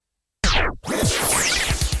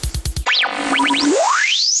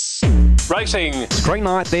Racing. Green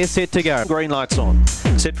light, they're set to go. Green light's on.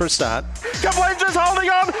 Set for a start. Kablenz is holding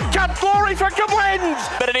on. Cut glory for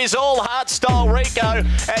Kablenz. But it is all heart style Rico,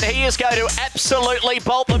 and he is going to absolutely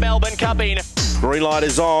bolt the Melbourne Cup in. Green light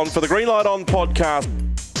is on for the Green Light On podcast.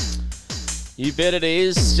 You bet it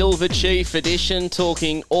is. Silver Chief edition,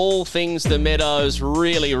 talking all things the Meadows.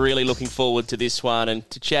 Really, really looking forward to this one. And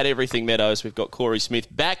to chat everything Meadows, we've got Corey Smith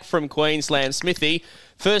back from Queensland. Smithy,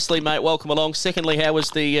 firstly, mate, welcome along. Secondly, how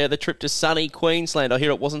was the trip to sunny Queensland? I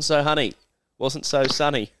hear it wasn't so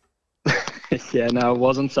sunny. Yeah, no, it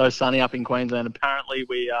wasn't so sunny up in Queensland. Apparently,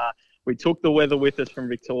 we took the weather with us from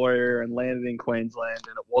Victoria and landed in Queensland,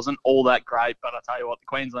 and it wasn't all that great. But I tell you what, the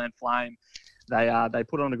Queensland Flame, they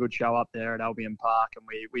put on a good show up there at Albion Park, and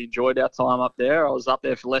we enjoyed our time up there. I was up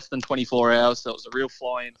there for less than 24 hours, so it was a real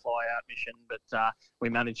fly-in, fly-out mission. But we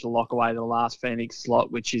managed to lock away the last Phoenix slot,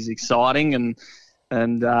 which is exciting, and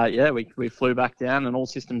we flew back down and all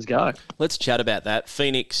systems go. Let's chat about that.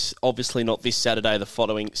 Phoenix, obviously not this Saturday, the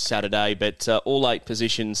following Saturday, but all 8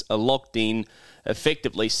 positions are locked in,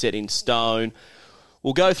 effectively set in stone.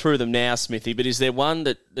 We'll go through them now, Smithy, but is there one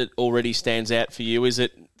that already stands out for you? Is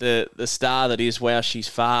it the star that is Wow She's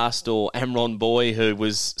Fast, or Amron Boy, who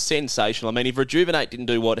was sensational? I mean, if Rejuvenate didn't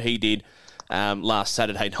do what he did last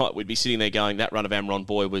Saturday night, we'd be sitting there going, that run of Amron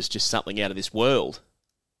Boy was just something out of this world.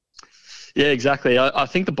 Yeah, exactly. I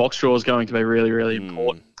think the box draw is going to be really, really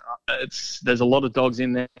important. There's a lot of dogs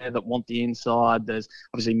in there that want the inside. There's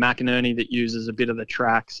obviously McInerney that uses a bit of the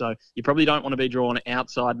track, so you probably don't want to be drawn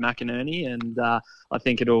outside McInerney. And I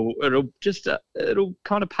think it'll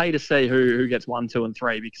kind of pay to see who gets 1, 2, and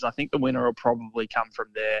 3, because I think the winner will probably come from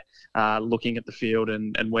there, looking at the field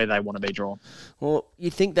and where they want to be drawn. Well,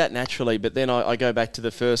 you'd think that naturally, but then I go back to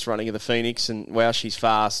the first running of the Phoenix, and Wow She's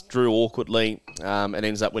Fast drew awkwardly and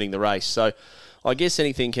ends up winning the race. So I guess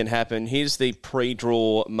anything can happen. Here's the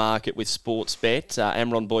pre-draw market with Sportsbet.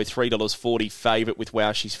 Amron Boy, $3.40 favourite with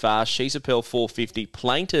Wow She's Fast. She's a Pearl, $4.50.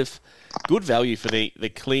 Plaintiff, good value for the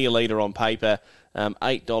clear leader on paper,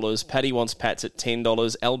 $8. Paddy Wants Pats at $10.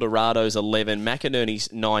 Eldorado's $11. McInerney's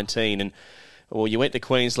 $19. And well, you went to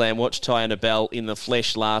Queensland, watched Tiana Bell in the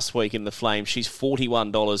flesh last week in the Flame. She's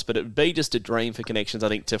 $41, but it would be just a dream for Connections, I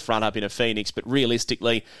think, to front up in a Phoenix. But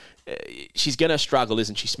realistically, she's going to struggle,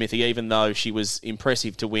 isn't she, Smithy, even though she was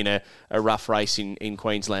impressive to win a rough race in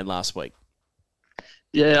Queensland last week?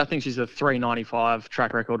 Yeah, I think she's a 395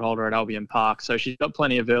 track record holder at Albion Park, so she's got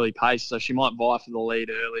plenty of early pace, so she might vie for the lead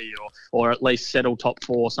early or at least settle top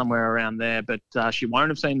 4 somewhere around there, but she won't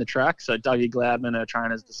have seen the track, so Dougie Gladman, her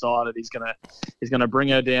trainer's decided he's gonna bring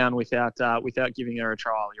her down without giving her a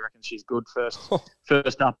trial. You reckon she's good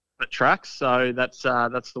first up at tracks, so that's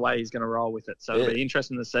the way he's going to roll with it. So it'll be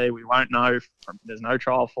interesting to see. We won't know. There's no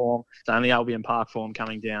trial form. It's only Albion Park form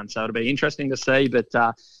coming down, so it'll be interesting to see. But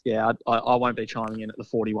I won't be chiming in at the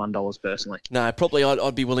 $41 personally. No, probably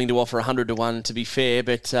I'd be willing to offer 100 to 1 to be fair.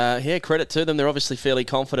 But credit to them. They're obviously fairly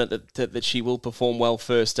confident that she will perform well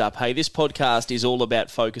first up. Hey, this podcast is all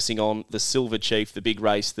about focusing on the Silver Chief, the big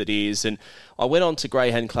race that is. And I went on to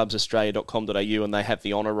greyhoundclubsaustralia.com.au and they have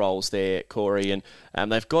the honour rolls there, Corey,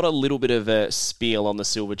 and they've got a little bit of a spiel on the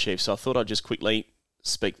Silver Chief, so I thought I'd just quickly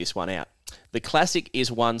speak this one out. The classic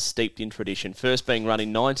is one steeped in tradition, first being run in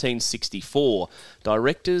 1964.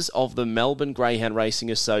 Directors of the Melbourne Greyhound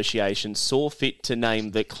Racing Association saw fit to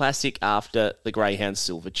name the classic after the Greyhound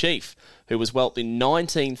Silver Chief, who was whelped in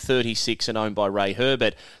 1936 and owned by Ray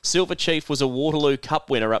Herbert. Silver Chief was a Waterloo Cup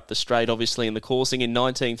winner up the straight, obviously, in the coursing in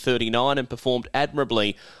 1939 and performed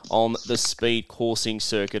admirably on the speed coursing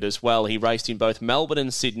circuit as well. He raced in both Melbourne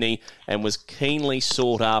and Sydney and was keenly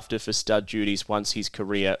sought after for stud duties once his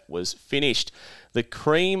career was finished. The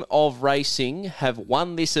cream of racing have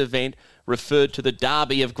won this event, referred to the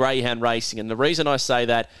Derby of Greyhound Racing. And the reason I say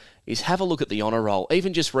that is have a look at the honour roll.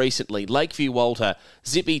 Even just recently, Lakeview Walter,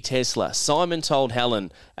 Zippy Tesla, Simon Told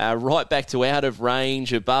Helen, right back to Out of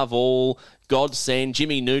Range, Above All, Godsend,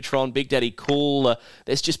 Jimmy Neutron, Big Daddy Cool.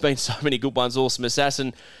 There's just been so many good ones. Awesome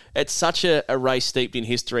Assassin. It's such a race steeped in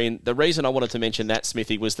history. And the reason I wanted to mention that,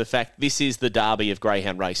 Smithy, was the fact this is the Derby of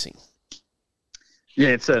Greyhound Racing. Yeah,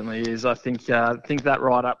 it certainly is. I think that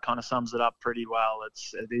write-up kind of sums it up pretty well.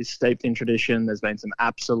 It is steeped in tradition. There's been some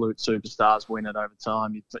absolute superstars win it over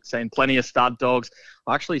time. You've seen plenty of stud dogs.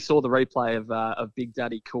 I actually saw the replay of Big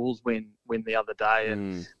Daddy Cool's win the other day,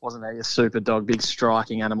 and wasn't he a super dog, big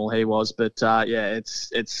striking animal he was. But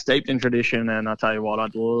it's steeped in tradition, and I tell you what,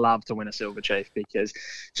 I'd love to win a Silver Chief, because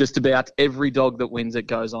just about every dog that wins it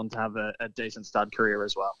goes on to have a decent stud career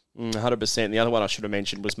as well. 100%. The other one I should have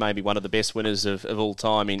mentioned was maybe one of the best winners of all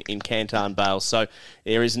time in Canton Bale. So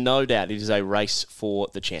there is no doubt it is a race for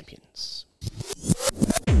the champions.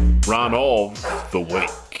 run of the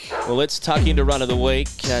week. Well, let's tuck into run of the week.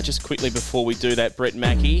 Just quickly before we do that, Brett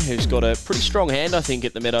Mackey, who's got a pretty strong hand, I think,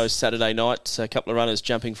 at the Meadows Saturday night. A couple of runners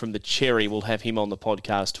jumping from the cherry. We'll have him on the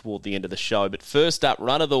podcast toward the end of the show. But first up,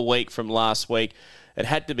 run of the week from last week. It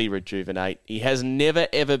had to be Rejuvenate. He has never,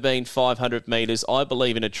 ever been 500 metres. I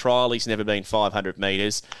believe in a trial he's never been 500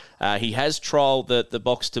 metres. He has trialled the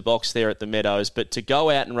box-to-box there at the Meadows, but to go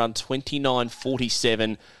out and run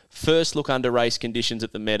 29.47, first look under race conditions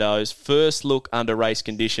at the Meadows, first look under race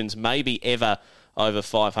conditions, maybe ever over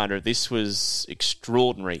 500. This was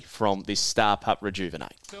extraordinary from this star pup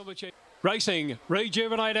Rejuvenate. Racing,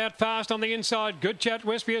 Rejuvenate out fast on the inside. Good Chat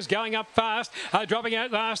Westby is going up fast. Dropping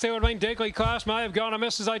out last, there would have been Deakley Class. May have gone a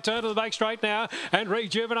miss as they turn to the back straight now. And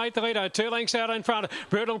Rejuvenate the leader. 2 lengths out in front.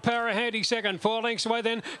 Brutal Power a handy second. 4 lengths away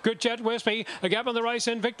then. Good Chat Westby. A gap in the race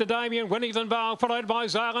in Victor Damien. Winnington Bale followed by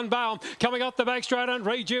Zylan Bale. Coming up the back straight and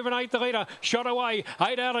Rejuvenate the leader. Shot away.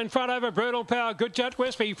 8 out in front over Brutal Power. Good Chat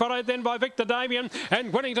Westby followed then by Victor Damien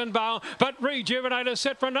and Winnington Bale. But Rejuvenate is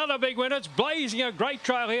set for another big win. It's blazing a great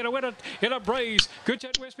trail here to win it in a breeze. Good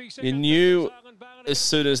Chat Westby. You knew as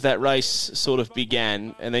soon as that race sort of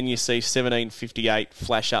began, and then you see 17.58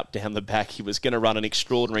 flash up down the back, he was going to run an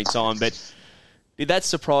extraordinary time. But did that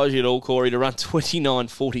surprise you at all, Corey, to run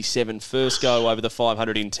 29.47 first go over the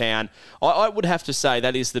 500 in town? I would have to say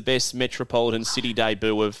that is the best Metropolitan City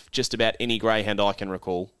debut of just about any greyhound I can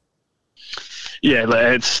recall. Yeah,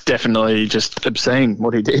 it's definitely just obscene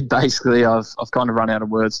what he did. Basically, I've kind of run out of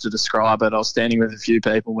words to describe it. I was standing with a few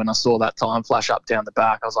people when I saw that time flash up down the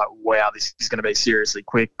back. I was like, wow, this is going to be seriously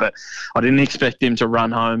quick. But I didn't expect him to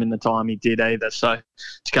run home in the time he did either. So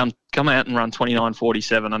to come out and run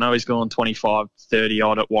 29.47, I know he's gone 25.30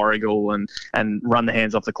 odd at Warragul and run the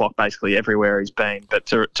hands off the clock basically everywhere he's been. But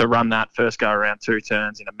to run that first go around 2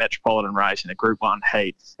 turns in a Metropolitan race in a Group 1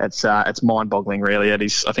 heat, it's mind-boggling really. I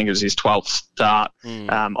think it was his 12th start.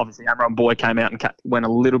 Obviously, Amron Boy came out and went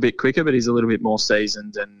a little bit quicker, but he's a little bit more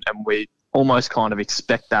seasoned, and we almost kind of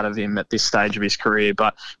expect that of him at this stage of his career.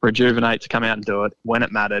 But Rejuvenate to come out and do it when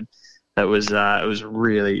it mattered, it was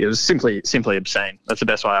simply obscene. That's the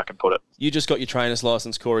best way I can put it. You just got your trainer's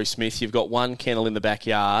license, Corey Smith. You've got one kennel in the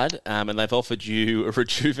backyard, and they've offered you a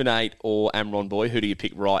Rejuvenate or Amron Boy. Who do you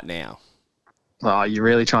pick right now? Oh, you're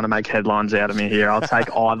really trying to make headlines out of me here. I'll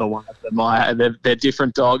take either one of them. They're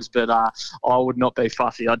different dogs, but I would not be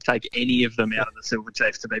fussy. I'd take any of them out of the Silver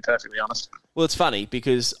Chief, to be perfectly honest. Well, it's funny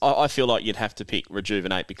because I feel like you'd have to pick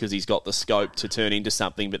Rejuvenate because he's got the scope to turn into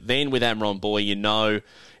something. But then with Amron Boy, you know,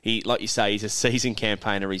 he, like you say, he's a seasoned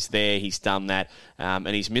campaigner. He's there. He's done that. And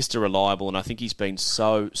he's Mr. Reliable. And I think he's been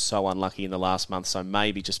so unlucky in the last month. So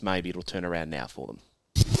maybe, just maybe, it'll turn around now for them.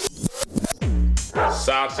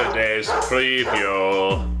 Saturday's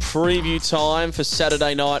preview. Preview time for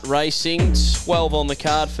Saturday night racing. 12 on the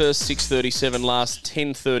card. First 6:37, last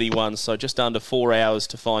 10:31. So just under 4 hours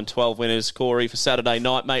to find 12 winners. Corey, for Saturday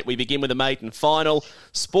night, mate, we begin with a maiden final.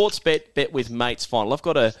 Sports bet with mates final. I've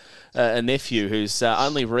got a nephew who's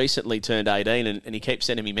only recently turned 18 and he keeps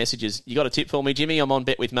sending me messages. You got a tip for me, Jimmy? I'm on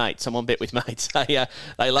bet with mates. They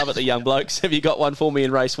love it, the young blokes. Have you got one for me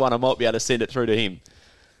in race 1? I might be able to send it through to him.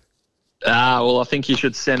 Well, I think you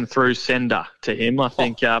should send through Sender to him. I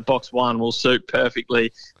think box 1 will suit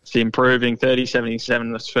perfectly. It's improving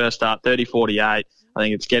 30.77 this first start, 30.48. I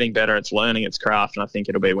think it's getting better. It's learning its craft, and I think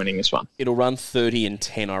it'll be winning this one. It'll run 30 and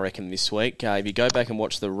 10, I reckon, this week. If you go back and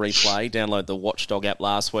watch the replay, download the Watchdog app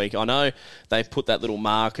last week. I know they've put that little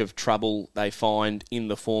mark of trouble they find in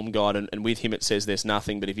the form guide, and with him it says there's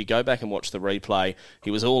nothing. But if you go back and watch the replay, he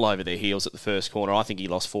was all over their heels at the first corner. I think he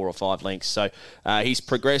lost 4 or 5 lengths. So he's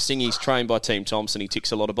progressing. He's trained by Team Thompson. He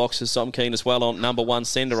ticks a lot of boxes. So I'm keen as well on number 1,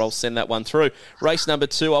 Sender. I'll send that one through. Race number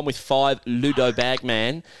 2, I'm with 5, Ludo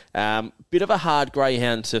Bagman. Bit of a hard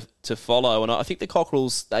greyhound to follow, and I think the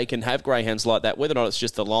Cockerels, they can have greyhounds like that, whether or not it's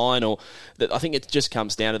just the line or that. I think it just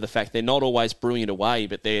comes down to the fact they're not always brilliant away,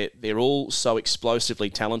 but they're all so explosively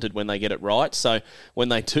talented when they get it right. So when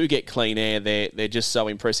they do get clean air, they're just so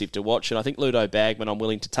impressive to watch. And I think Ludo Bagman, I'm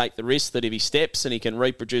willing to take the risk that if he steps and he can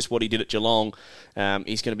reproduce what he did at Geelong,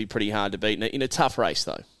 he's going to be pretty hard to beat in a tough race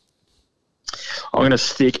though. I'm going to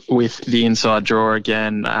stick with the inside draw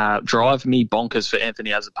again. Drive Me Bonkers for Anthony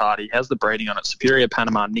Azzopardi. Has the breeding on it. Superior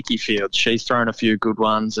Panama, Nikki Fields. She's thrown a few good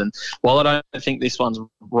ones. And while I don't think this one's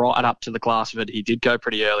right up to the class of it, he did go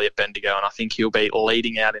pretty early at Bendigo, and I think he'll be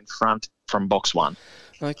leading out in front from box 1.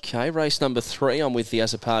 Okay, race number 3, I'm with the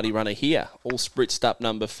Azzopardi runner here. All spritzed up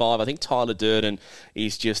number 5. I think Tyler Durden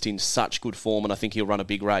is just in such good form, and I think he'll run a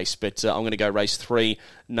big race. But I'm going to go race 3,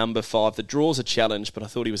 number 5. The draw's a challenge, but I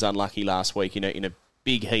thought he was unlucky last week in a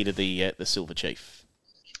big heat of the Silver Chief.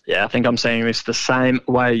 Yeah, I think I'm seeing this the same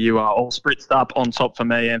way you are. All spritzed up on top for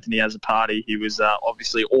me, Anthony Azzopardi. He was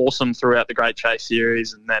obviously awesome throughout the Great Chase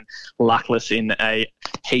Series and then luckless in a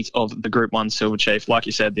heat of the Group 1 Silver Chief. Like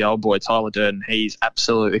you said, the old boy Tyler Durden, he's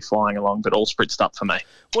absolutely flying along, but all spritzed up for me.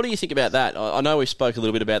 What do you think about that? I know we spoke a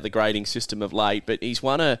little bit about the grading system of late, but he's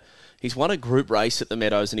won a group race at the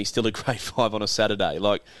Meadows and he's still a Grade 5 on a Saturday.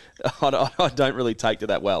 Like, I don't really take to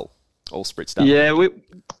that well, all spritzed up.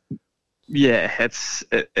 Yeah,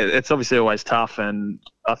 it's obviously always tough, and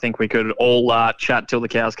I think we could all chat till the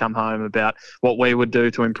cows come home about what we would do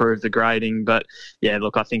to improve the grading. But yeah,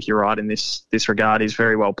 look, I think you're right in this regard. He's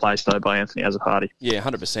very well placed though by Anthony Azzopardi. Yeah,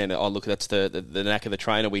 100%. Oh, look, that's the knack of the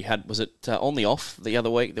trainer we had. Was it on the off the other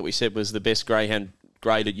week that we said was the best greyhound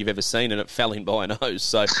graded you've ever seen, and it fell in by a nose,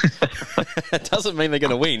 so it doesn't mean they're going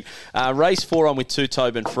to win. Race 4 on with 2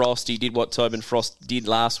 Tobin Frost. He did what Tobin Frost did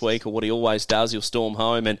last week, or what he always does. He'll storm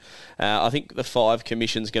home, and I think the 5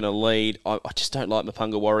 Commission's going to lead. I just don't like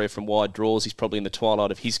Mapunga Warrior from wide draws. He's probably in the twilight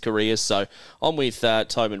of his career, so I'm with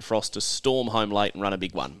Tobin Frost to storm home late and run a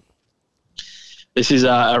big one. This is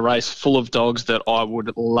a race full of dogs that I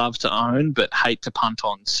would love to own but hate to punt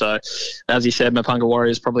on. So, as you said, Mapunga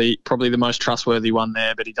Warrior is probably the most trustworthy one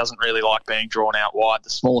there, but he doesn't really like being drawn out wide. The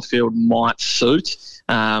smaller field might suit,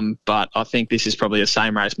 but I think this is probably a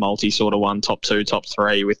same race multi sort of one, top 2, top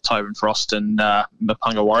 3 with Tobin Frost and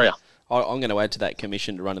Mapunga Warrior. I'm going to add to that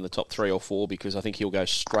Commission to run in the top 3 or 4 because I think he'll go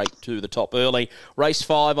straight to the top early. Race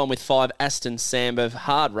 5 on with 5 Aston Samba.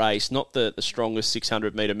 Hard race, not the strongest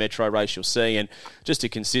 600-metre metro race you'll see, and just a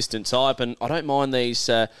consistent type. And I don't mind these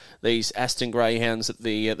Aston Greyhounds that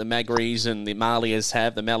the Magries and the Malias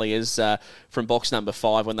have, the Malias from box number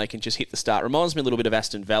 5 when they can just hit the start. Reminds me a little bit of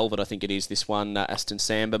Aston Velvet, I think it is. This one, Aston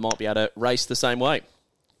Samba, might be able to race the same way.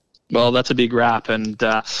 Well, that's a big wrap, and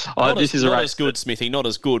this is a race. Not as good, Smithy, not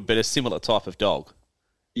as good, but a similar type of dog.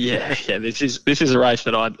 Yeah. This is a race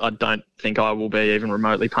that I don't think I will be even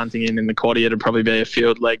remotely punting in the quaddy. It'd probably be a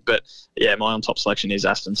field leg, but yeah, my on top selection is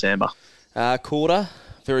Aston Samba. Quarter,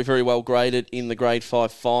 very, very well graded in the Grade 5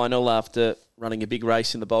 final after running a big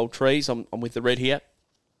race in the Bold Trees. I'm with the red here.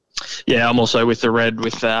 Yeah, I'm also with the red.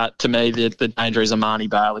 With to me, the danger is Amani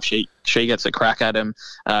Bale. If she gets a crack at him,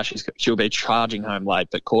 she'll be charging home late,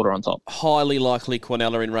 but quarter on top. Highly likely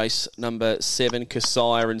Quinella in race number 7,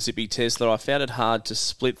 Kasaya and Zippy Tesla. I found it hard to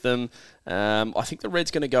split them. I think the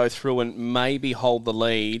red's going to go through and maybe hold the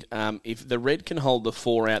lead. If the red can hold the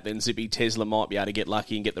 4 out, then Zippy Tesla might be able to get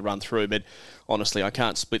lucky and get the run through. But honestly, I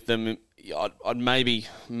can't split them. I'd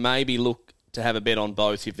maybe look to have a bet on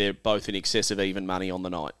both if they're both in excess of even money on the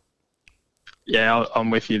night. Yeah,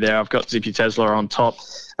 I'm with you there. I've got Zippy Tesla on top.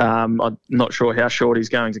 I'm not sure how short he's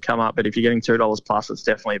going to come up, but if you're getting $2 plus, it's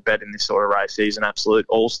definitely a bet in this sort of race. He's an absolute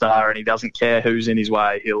all-star, and he doesn't care who's in his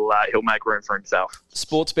way. He'll make room for himself.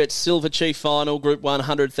 Sportsbet Silver Chief Final, Group 1,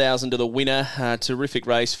 100,000 to the winner. Terrific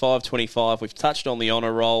race, 5:25. We've touched on the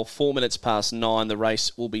honour roll. 4 minutes past 9. The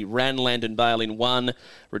race will be Ran Landon Bale in 1,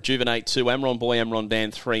 Rejuvenate 2, Amron Boy, Amron Dan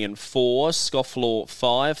 3 and 4, Scofflaw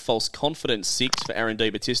 5, False Confidence 6 for Aaron Di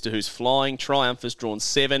Battista, who's flying. Triumph has drawn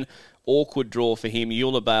 7. Awkward draw for him.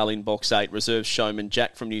 Eula Bale in box 8. Reserve Showman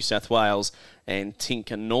Jack from New South Wales and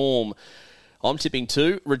Tinker Norm. I'm tipping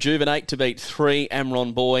 2. Rejuvenate to beat 3.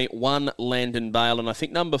 Amron Boy, 1. Landon Bale. And I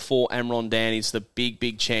think number 4, Amron Dan, is the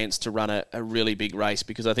big chance to run a really big race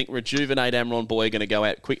because I think Rejuvenate, Amron Boy are going to go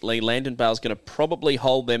out quickly. Landon Bale's going to probably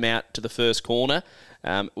hold them out to the first corner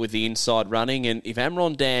with the inside running. And if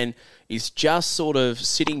Amron Dan is just sort of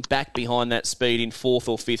sitting back behind that speed in 4th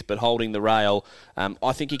or 5th but holding the rail,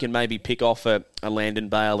 I think he can maybe pick off a Landon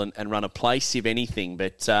Bale and run a place, if anything.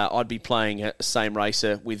 But I'd be playing a same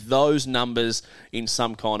racer with those numbers in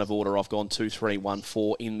some kind of order. I've gone 2, 3, 1,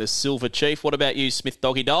 4 in the Silver Chief. What about you, Smith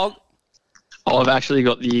Doggy Dog? I've actually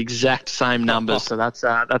got the exact same numbers, so that's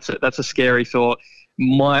a scary thought.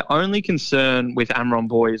 My only concern with Amron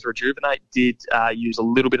Boy is Rejuvenate did use a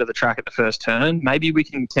little bit of the track at the first turn. Maybe we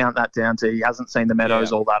can count that down to he hasn't seen the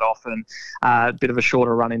Meadows all that often. A bit of a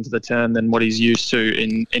shorter run into the turn than what he's used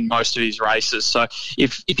to in most of his races. So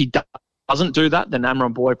if he doesn't do that, then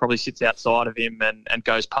Amron Boy probably sits outside of him and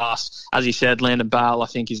goes past. As he said, Landon Bale, I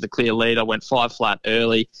think, is the clear leader, went 5 flat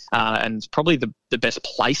early and probably the best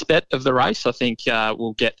place bet of the race. I think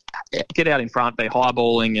will get out in front, be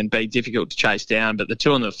highballing and be difficult to chase down. But the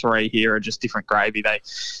 2 and the 3 here are just different gravy. They,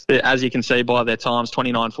 as you can see by their times,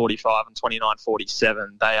 29.45 and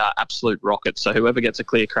 29.47, they are absolute rockets. So whoever gets a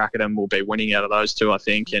clear crack at them will be winning out of those 2, I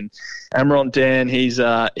think. And Amron Dan,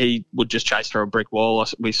 he would just chase through a brick wall.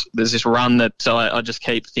 There's this run that I just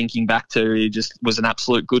keep thinking back to. He just was an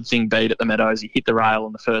absolute good thing beat at the Meadows. He hit the rail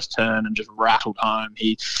on the first turn and just rattled home.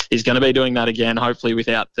 He's going to be doing that again. hopefully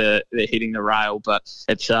without the hitting the rail. But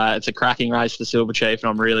it's a cracking race for Silver Chief, and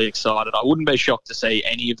I'm really excited. I wouldn't be shocked to see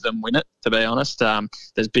any of them win it, to be honest.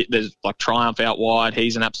 There's like Triumph out wide.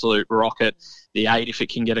 He's an absolute rocket. The 8, if it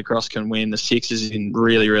can get across, can win. The 6 is in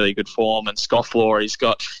really, really good form, and Scofflaw, he's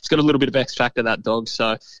got a little bit of X factor, that dog.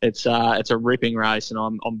 So it's a ripping race, and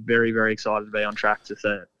I'm very, very excited to be on track to see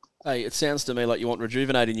it. Hey, it sounds to me like you want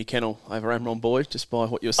Rejuvenate in your kennel over Amron Boy, just by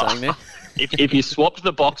what you're saying there. If you swapped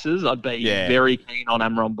the boxes, I'd be very keen on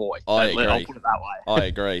Amron Boy. I agree. I'll put it that way. I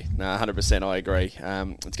agree. No, 100% I agree.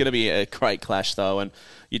 It's going to be a great clash, though, and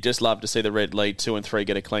you'd just love to see the red lead 2 and 3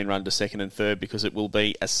 get a clean run to 2nd and 3rd, because it will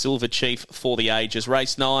be a Silver Chief for the ages.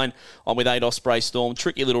 Race 9, I'm with 8 Osprey Storm.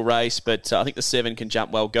 Tricky little race, but I think the 7 can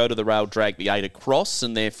jump well, go to the rail, drag the 8 across,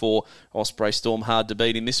 and therefore Osprey Storm hard to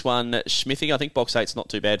beat in this one. Smithy, I think box 8's not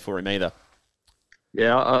too bad for him either.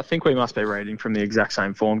 Yeah, I think we must be reading from the exact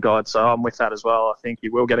same form guide, so I'm with that as well. I think he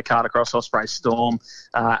will get a card across Osprey Storm.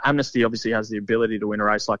 Amnesty obviously has the ability to win a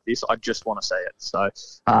race like this. I just want to see it. So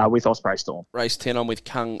with Osprey Storm. Race 10 on with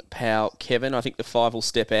Kung Pao Kevin. I think the 5 will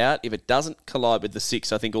step out. If it doesn't collide with the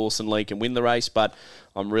 6, I think Orson Lee can win the race, but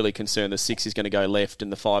I'm really concerned the 6 is going to go left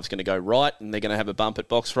and the 5 is going to go right, and they're going to have a bump at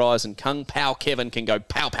box rise, and Kung Pao Kevin can go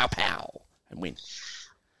pow, pow, pow and win.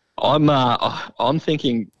 I'm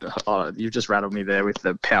thinking, you've just rattled me there with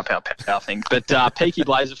the pow, pow, pow thing. But Peaky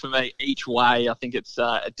Blazer for me, each way, I think it's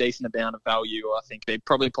a decent amount of value. I think they're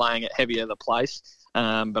probably playing it heavier the place.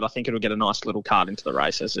 But I think it'll get a nice little card into the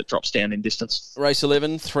race as it drops down in distance. Race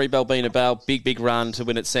 11, 3 Balbina Bale, big run to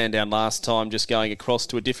win at Sandown last time, just going across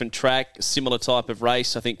to a different track. Similar type of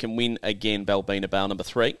race, I think can win again, Balbina Bale, number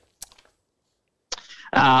 3.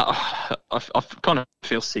 I kind of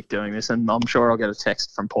feel sick doing this, and I'm sure I'll get a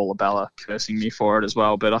text from Paula Bella cursing me for it as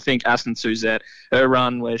well. But I think Aston Suzette, her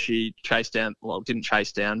run where she didn't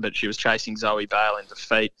chase down, but she was chasing Zoe Bale in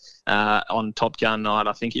defeat on Top Gun night.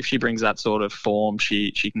 I think if she brings that sort of form,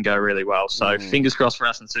 she can go really well. So fingers crossed for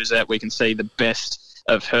Aston Suzette. We can see the best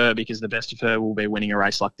of her, because the best of her will be winning a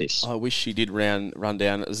race like this. I wish she did run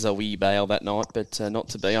down Zoe Bale that night, but not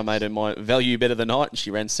to be. I made her my value bet of the night, and she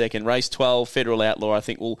ran second. Race 12, Federal Outlaw, I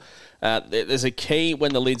think will... there's a key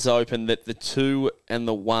when the lid's open that the 2 and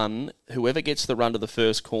the 1, whoever gets the run to the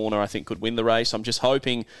first corner, I think could win the race. I'm just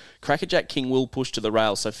hoping Crackerjack King will push to the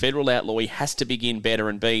rail, so Federal Outlaw, he has to begin better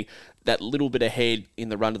and be that little bit ahead in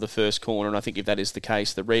the run to the first corner, and I think if that is the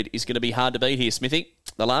case, the red is going to be hard to beat here. Smithy,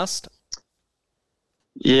 the last...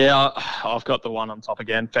 Yeah, I've got the 1 on top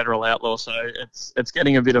again, Federal Outlaw. So it's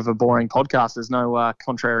getting a bit of a boring podcast. There's no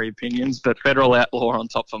contrary opinions, but Federal Outlaw on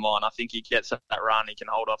top for mine. I think he gets that run. He can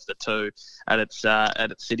hold off the 2 at its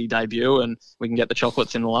city debut, and we can get the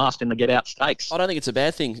chocolates in the last in the Get Out Stakes. I don't think it's a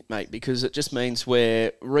bad thing, mate, because it just means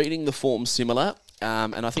we're reading the form similar.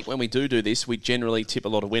 And I think when we do this, we generally tip a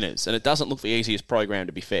lot of winners, and it doesn't look the easiest program,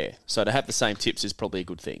 to be fair. So to have the same tips is probably a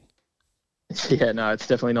good thing. Yeah, no, it's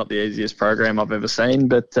definitely not the easiest program I've ever seen,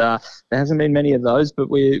 but there hasn't been many of those. But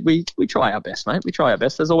we try our best, mate. We try our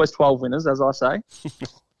best. There's always 12 winners, as I say.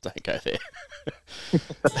 Don't go there.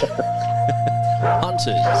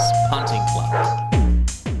 Hunters Punting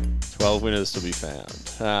Club. 12 winners to be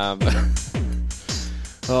found.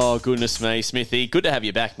 Oh, goodness me, Smithy. Good to have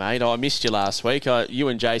you back, mate. I missed you last week. You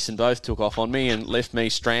and Jason both took off on me and left me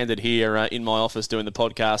stranded here in my office doing the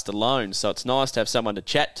podcast alone. So it's nice to have someone to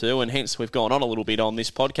chat to, and hence we've gone on a little bit on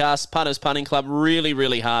this podcast. Punters Punting Club, really,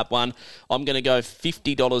 really hard one. I'm going to go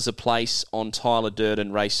 $50 a place on Tyler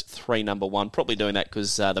Durden, race 3, number 1. Probably doing that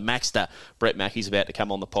because the Maxter, Brett Mackey's about to come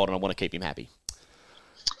on the pod, and I want to keep him happy.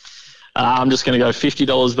 I'm just going to go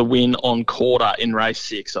 $50 the win on Quarter in race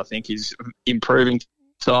 6. I think he's improving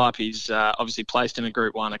type. He's obviously placed in a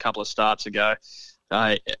Group 1 a couple of starts ago.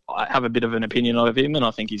 I have a bit of an opinion of him, and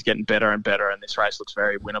I think he's getting better and better, and this race looks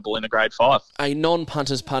very winnable in a Grade 5. A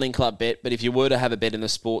non-Punters Punting Club bet, but if you were to have a bet in the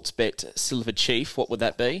sports bet Silver Chief, what would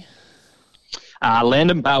that be?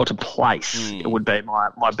 Landon Bale to place. It would be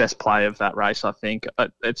my best play of that race, I think.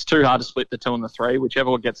 It's too hard to split the 2 and the 3.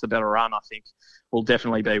 Whichever one gets the better run, I think, will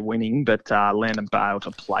definitely be winning, but Landon Bale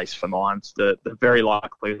to place for mine's the very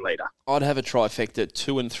likely leader. I'd have a trifecta,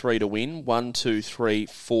 2 and 3 to win, 1, 2, 3,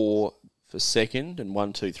 4 for second, and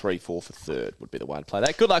 1, 2, 3, 4 for third would be the way to play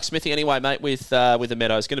that. Good luck, Smithy, anyway, mate, with the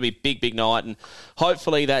Meadows. It's going to be a big night, and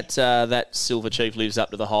hopefully that Silver Chief lives up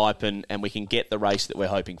to the hype, and we can get the race that we're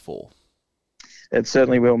hoping for. It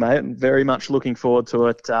certainly will, mate. I'm very much looking forward to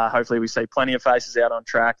it. Hopefully we see plenty of faces out on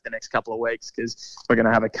track the next couple of weeks, because we're going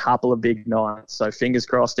to have a couple of big nights. So fingers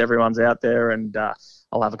crossed everyone's out there, and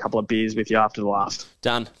I'll have a couple of beers with you after the last.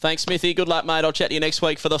 Done. Thanks, Smithy. Good luck, mate. I'll chat to you next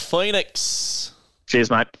week for the Phoenix. Cheers,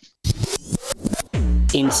 mate.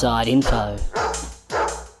 Inside Info.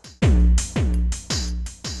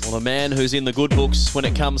 Well, a man who's in the good books when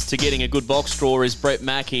it comes to getting a good box draw is Brett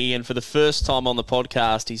Mackey, and for the first time on the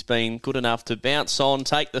podcast, he's been good enough to bounce on,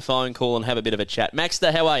 take the phone call and have a bit of a chat.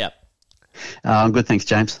 Maxter, how are you? I'm good, thanks,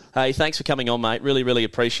 James. Hey, thanks for coming on, mate. Really, really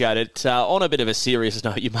appreciate it. On a bit of a serious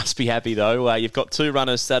note, you must be happy, though. You've got two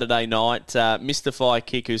runners Saturday night. Mystify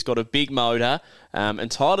Kick, who's got a big motor,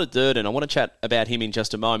 and Tyler Durden. I want to chat about him in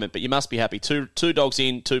just a moment, but you must be happy. Two dogs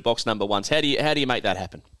in, two box number ones. How do you make that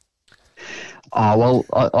happen? Oh, well,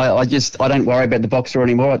 I don't worry about the box draw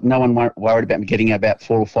anymore. No one worried about me getting about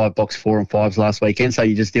 4 or 5 box 4 and 5s last weekend, so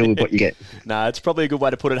you just deal with what you get. No, it's probably a good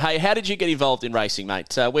way to put it. Hey, how did you get involved in racing,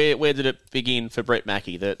 mate? Where did it begin for Brett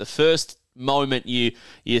Mackey? The first moment you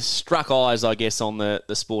struck eyes, I guess, on the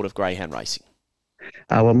sport of greyhound racing.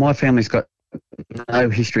 Well, my family's got no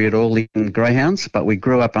history at all in greyhounds, but we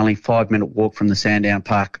grew up only 5-minute walk from the Sandown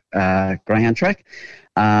Park greyhound track.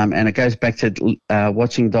 And it goes back to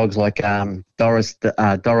watching dogs like Doris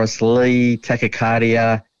Lee,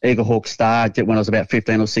 Tachycardia, Eaglehawk Star when I was about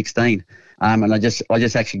 15 or 16. And I just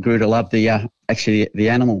actually grew to love the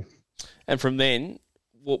animal. And from then,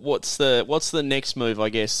 what's the next move? I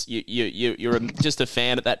guess you're just a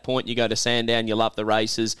fan at that point. You go to Sandown, you love the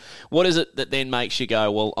races. What is it that then makes you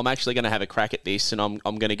go, well, I'm actually going to have a crack at this, and I'm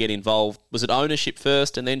going to get involved? Was it ownership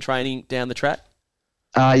first, and then training down the track?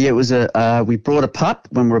 Yeah, it was we brought a pup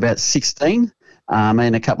when we were about 16, me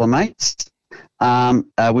and a couple of mates.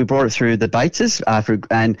 We brought it through the Bateses,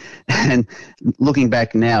 and looking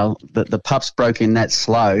back now, the pups broke in that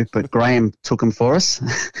slow, but Graham took them for us.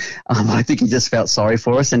 I think he just felt sorry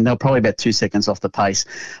for us, and they were probably about 2 seconds off the pace.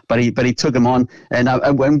 But he took them on, and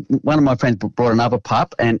when one of my friends brought another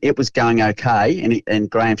pup, and it was going okay, and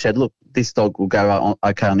Graham said, look, this dog will go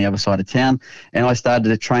okay on the other side of town. And I started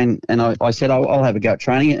to train, and I said, I'll have a go at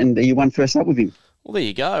training it, and you won first up with him. Well, there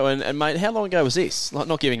you go. And mate, how long ago was this?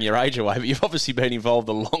 Not giving your age away, but you've obviously been involved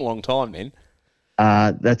a long, long time then.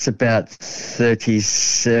 That's about 30.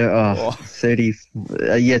 30.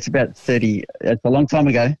 Yeah, it's about 30. It's a long time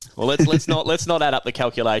ago. Well, let's not add up the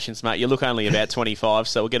calculations, mate. You look only about 25,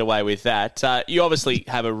 so we'll get away with that. You obviously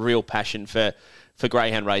have a real passion for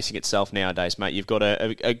greyhound racing itself nowadays, mate. You've got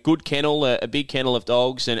a good kennel, a big kennel of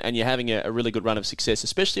dogs, and you're having a really good run of success,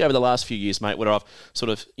 especially over the last few years, mate, where I've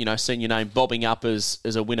sort of, seen your name bobbing up as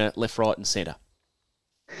a winner left, right and centre.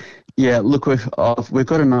 Yeah, look, we've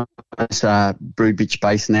got a nice brood bitch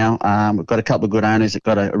base now. We've got a couple of good owners. We've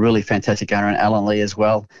got a really fantastic owner, Alan Lee, as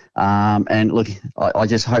well. And look, I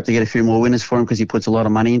just hope to get a few more winners for him because he puts a lot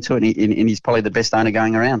of money into it, and he's probably the best owner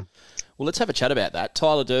going around. Well, let's have a chat about that.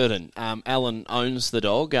 Tyler Durden, Alan owns the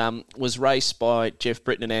dog, was raced by Jeff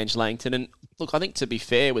Britton and Ange Langton. And look, I think to be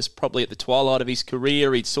fair, was probably at the twilight of his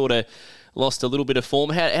career. He'd sort of lost a little bit of form.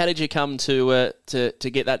 How did you come to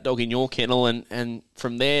get that dog in your kennel and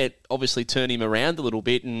from there obviously turn him around a little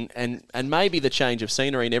bit and maybe the change of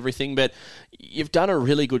scenery and everything, but you've done a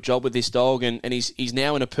really good job with this dog and he's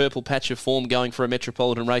now in a purple patch of form going for a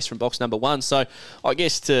Metropolitan race from box number 1. So I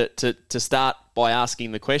guess to start by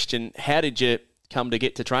asking the question, how did you come to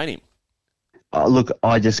get to train him? Look,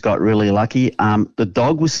 I just got really lucky. The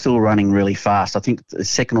dog was still running really fast. I think the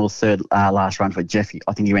second or third last run for Jeff,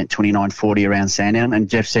 I think he went 29.40 around Sandown. And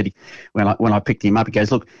Jeff said when I picked him up, he goes,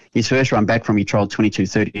 look, his first run back from he trialled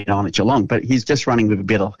 22.39 at Geelong, but he's just running with a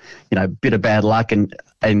bit of bad luck and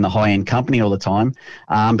in the high end company all the time.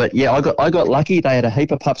 But yeah, I got lucky. They had a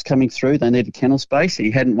heap of pups coming through. They needed kennel space. He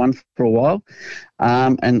hadn't won for a while,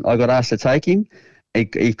 and I got asked to take him.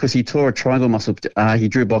 Because he tore a triangle muscle, he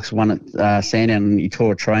drew box 1 at Sandown and he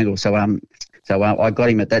tore a triangle. So I got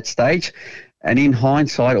him at that stage. And in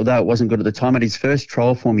hindsight, although it wasn't good at the time, at his first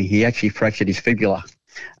trial for me, he actually fractured his fibula,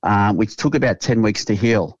 which took about 10 weeks to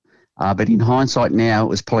heal. But in hindsight now, it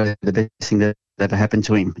was probably the best thing that ever happened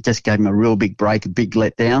to him. It just gave him a real big break, a big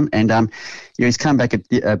letdown, and he's come back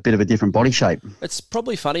a bit of a different body shape. It's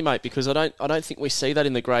probably funny, mate, because I don't think we see that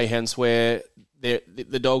in the greyhounds where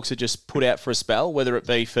the dogs are just put out for a spell, whether it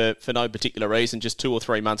be for no particular reason, just 2 or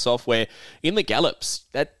 3 months off, where in the gallops,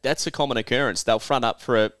 that's a common occurrence. They'll front up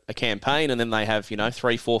for a campaign and then they have,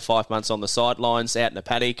 3, 4, 5 months on the sidelines out in a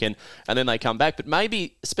paddock and then they come back. But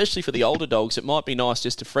maybe, especially for the older dogs, it might be nice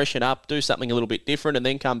just to freshen up, do something a little bit different and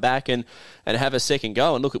then come back and have a second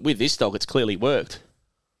go. And look, with this dog, it's clearly worked.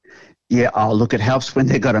 Yeah, look, it helps when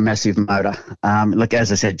they've got a massive motor. Look,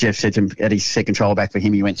 as I said, Jeff said to him at his second trial back for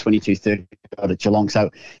him, he went 22.30 at Geelong. So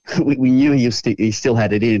we knew he still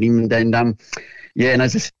had it in him. And and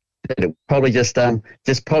as I said, it probably just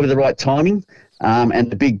probably the right timing.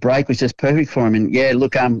 And the big break was just perfect for him. And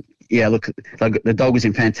the dog was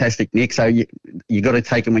in fantastic nick. So you got to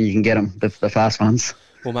take him when you can get him, the fast ones.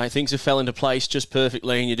 Well, mate, things have fell into place just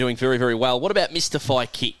perfectly and you're doing very, very well. What about Mystify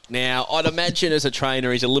Kick? Now, I'd imagine as a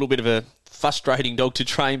trainer he's a little bit of a frustrating dog to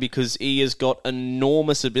train because he has got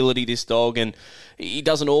enormous ability, this dog, and he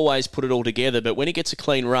doesn't always put it all together, but when he gets a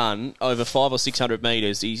clean run over 500 or 600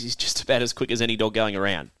 metres, he's just about as quick as any dog going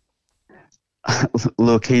around.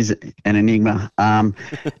 Look, he's an enigma.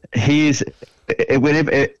 Every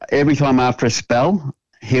time after a spell,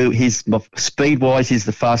 he's speed-wise, he's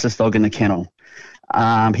the fastest dog in the kennel.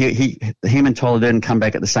 Him and Tyler Durden come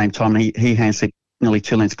back at the same time, and he hands it nearly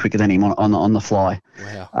 2 lengths quicker than him on the fly.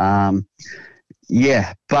 Wow.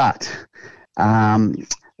 But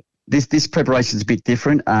this preparation is a bit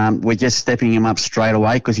different. We're just stepping him up straight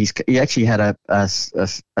away because he actually had a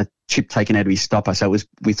chip taken out of his stopper, so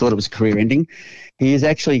we thought it was career ending. He is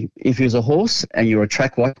actually, if he was a horse and you're a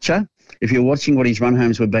track watcher, if you're watching what his run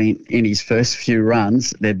homes were being in his first few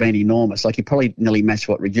runs, they've been enormous. Like he probably nearly matched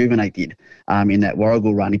what Rejuvenate did in that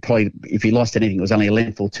Warrigal run. He probably, if he lost anything, it was only a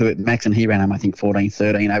length or two at max, and he ran him, I think,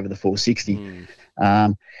 14-13 over the 460.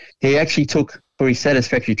 He actually took, for his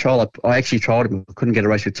satisfactory trial, I actually trialled him. I couldn't get a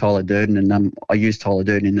race with Tyler Durden, and I used Tyler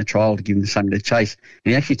Durden in the trial to give him something to chase.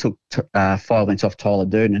 And he actually took 5 lengths off Tyler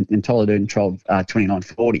Durden, and Tyler Durden trialled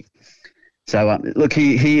 29.40. So, look,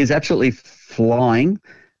 he is absolutely flying.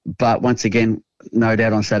 But once again, no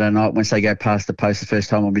doubt on Saturday night, once they go past the post the first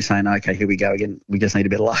time, I'll be saying, okay, here we go again. We just need a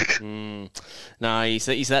bit of luck. No,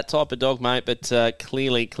 he's that type of dog, mate, but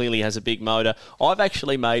clearly has a big motor. I've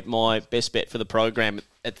actually made my best bet for the program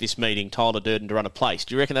at this meeting, Tyler Durden, to run a place.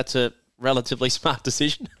 Do you reckon that's a relatively smart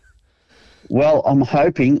decision? Well, I'm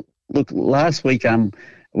hoping. Look, last week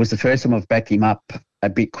was the first time I've backed him up a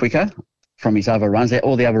bit quicker from his other runs.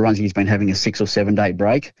 All the other runs he's been having a 6 or 7 day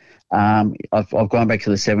break. I've gone back to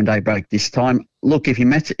the 7 day break this time. Look, if he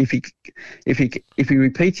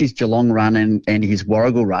repeats his Geelong run and his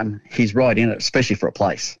Warrigal run, he's right in it, especially for a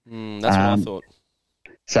place. That's what I thought.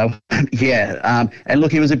 So, yeah. And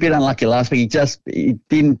look, he was a bit unlucky last week. He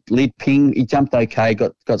didn't lead ping. He jumped okay,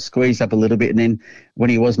 got squeezed up a little bit. And then when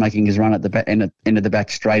he was making his run at the back, end of the back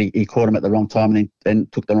straight, he caught him at the wrong time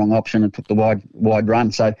and took the wrong option and took the wide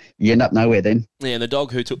run. So you end up nowhere then. Yeah, and the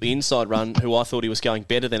dog who took the inside run, who I thought he was going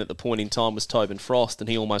better than at the point in time, was Tobin Frost, and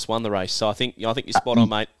he almost won the race. So I think you're spot on,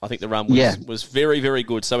 mate. I think the run was very, very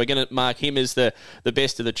good. So we're going to mark him as the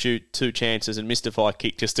best of the two chances, and Mystify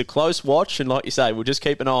Kick just a close watch. And like you say, we'll just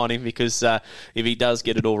keep an eye on him because if he does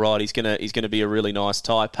get it all right, he's gonna be a really nice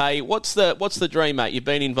type. Hey, what's the dream, mate? You've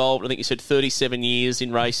been involved, I think you said 37 years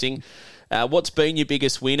in racing. What's been your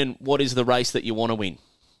biggest win, and what is the race that you want to win?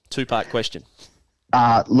 2-part question.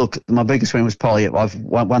 Look, my biggest win was probably I've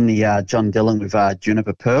won the John Dillon with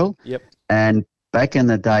Juniper Pearl. Yep. And back in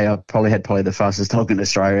the day, I probably had the fastest dog in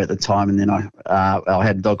Australia at the time. And then I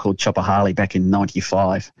had a dog called Chopper Harley back in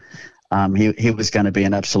 95. He was going to be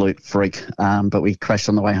an absolute freak, but we crashed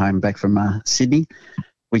on the way home back from Sydney,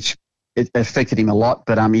 which it affected him a lot,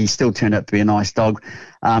 but he still turned out to be a nice dog.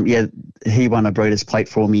 He won a Breeders' Plate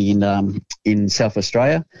for me in South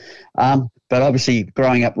Australia. But obviously,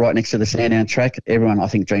 growing up right next to the Sandown track, everyone, I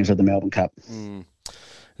think, dreams of the Melbourne Cup.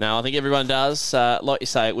 No, I think everyone does. Like you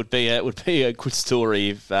say, it would be a good story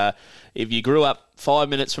if you grew up 5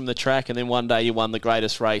 minutes from the track and then one day you won the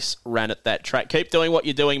greatest race ran at that track. Keep doing what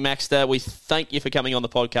you're doing, Maxter. We thank you for coming on the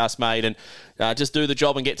podcast, mate, and just do the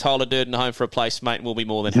job and get Tyler Durden home for a place, mate, and we'll be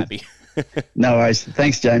more than happy. No worries.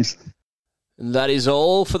 Thanks, James. That is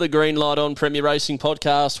all for the Green Light on Premier Racing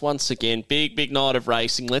podcast. Once again, big night of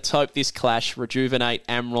racing. Let's hope this clash, Rejuvenate,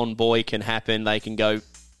 Amron Boy, can happen. They can go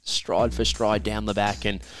stride for stride down the back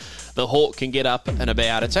and the Hawk can get up and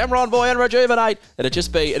about. It's Amron Boy and Rejuvenate.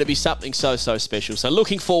 It'd be something so special. So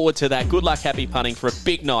looking forward to that. Good luck, happy punting for a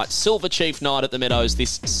big night. Silver Chief night at the Meadows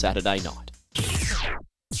this Saturday night.